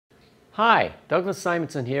Hi, Douglas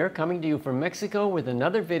Simonson here, coming to you from Mexico with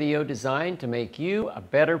another video designed to make you a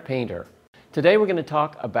better painter. Today we're going to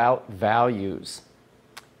talk about values.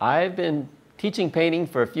 I've been teaching painting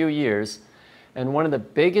for a few years, and one of the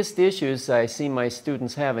biggest issues I see my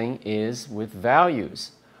students having is with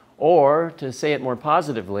values. Or, to say it more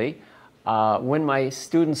positively, when my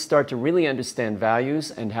students start to really understand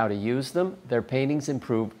values and how to use them, their paintings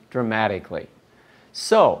improve dramatically.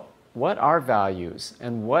 So, what are values,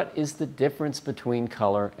 and what is the difference between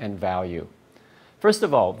color and value? First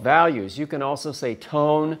of all, values. You can also say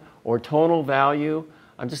tone or tonal value.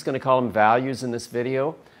 I'm just going to call them values in this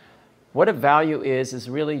video. What a value is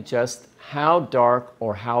really just how dark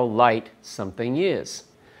or how light something is.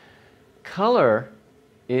 Color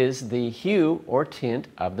is the hue or tint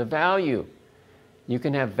of the value. You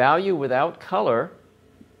can have value without color,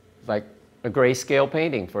 like a grayscale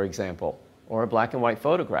painting, for example, or a black and white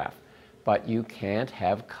photograph. But you can't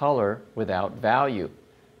have color without value.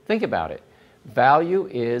 Think about it. Value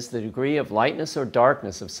is the degree of lightness or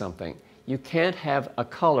darkness of something. You can't have a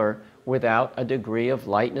color without a degree of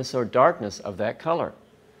lightness or darkness of that color.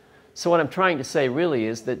 So what I'm trying to say really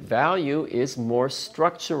is that value is more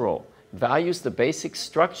structural. Value is the basic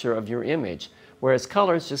structure of your image, whereas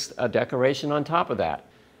color is just a decoration on top of that.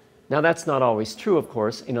 Now that's not always true, of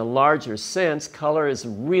course. In a larger sense, color is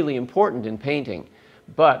really important in painting.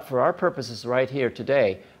 But for our purposes right here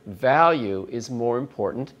today, value is more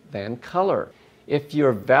important than color. If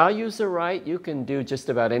your values are right, you can do just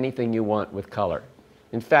about anything you want with color.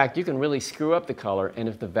 In fact, you can really screw up the color, and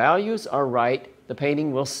if the values are right, the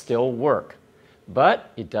painting will still work.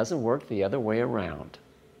 But it doesn't work the other way around.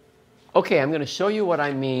 Okay, I'm going to show you what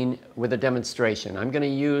I mean with a demonstration. I'm going to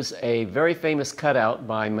use a very famous cutout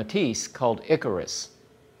by Matisse called Icarus.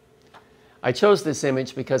 I chose this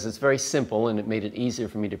image because it's very simple and it made it easier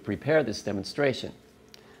for me to prepare this demonstration.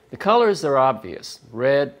 The colors are obvious: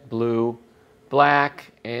 red, blue,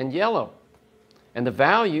 black, and yellow. And the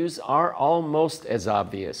values are almost as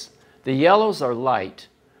obvious. The yellows are light,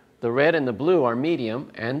 the red and the blue are medium,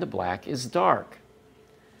 and the black is dark.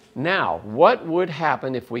 Now, what would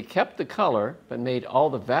happen if we kept the color but made all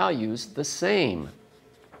the values the same?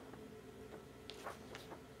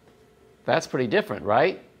 That's pretty different,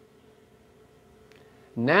 right?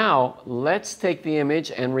 Now, let's take the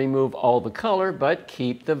image and remove all the color, but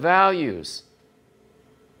keep the values.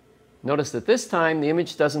 Notice that this time, the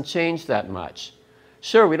image doesn't change that much.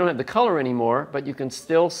 Sure, we don't have the color anymore, but you can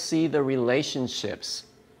still see the relationships.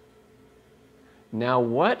 Now,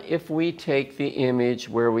 what if we take the image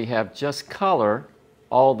where we have just color,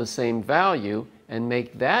 all the same value, and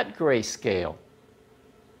make that grayscale?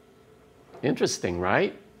 Interesting,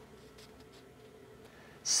 right?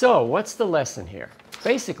 So, what's the lesson here?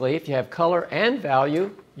 Basically, if you have color and value,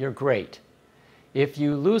 you're great. If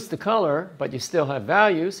you lose the color, but you still have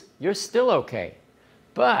values, you're still okay.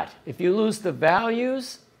 But if you lose the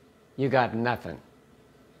values, you got nothing.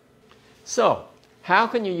 So, how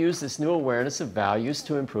can you use this new awareness of values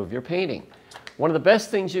to improve your painting? One of the best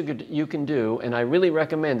things you can do, and I really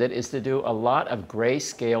recommend it, is to do a lot of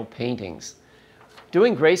grayscale paintings.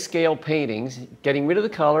 Doing grayscale paintings, getting rid of the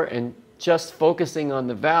color and just focusing on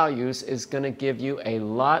the values is going to give you a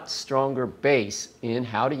lot stronger base in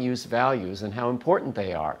how to use values and how important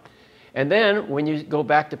they are. And then when you go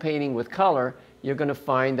back to painting with color, you're going to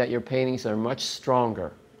find that your paintings are much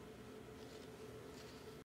stronger.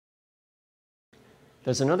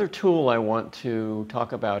 There's another tool I want to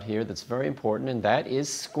talk about here that's very important, and that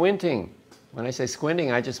is squinting. When I say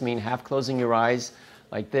squinting, I just mean half closing your eyes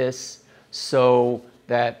like this so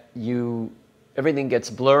that everything gets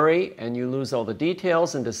blurry and you lose all the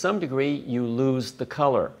details, and to some degree you lose the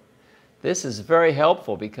color. This is very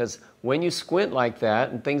helpful because when you squint like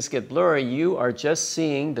that and things get blurry, you are just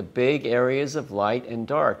seeing the big areas of light and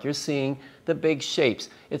dark. You're seeing the big shapes.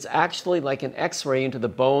 It's actually like an X-ray into the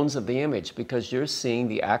bones of the image because you're seeing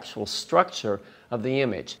the actual structure of the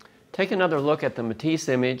image. Take another look at the Matisse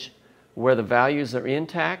image where the values are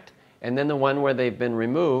intact, and then the one where they've been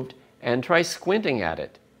removed, and try squinting at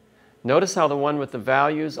it. Notice how the one with the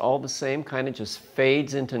values, all the same, kind of just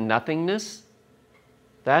fades into nothingness?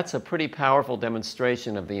 That's a pretty powerful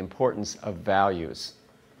demonstration of the importance of values.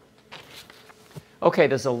 Okay,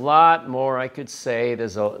 there's a lot more I could say.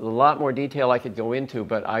 There's a lot more detail I could go into,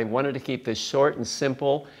 but I wanted to keep this short and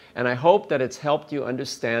simple, and I hope that it's helped you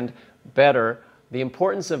understand better the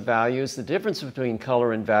importance of values, the difference between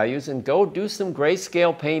color and values, and go do some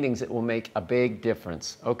grayscale paintings that will make a big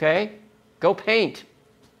difference. Okay? Go paint!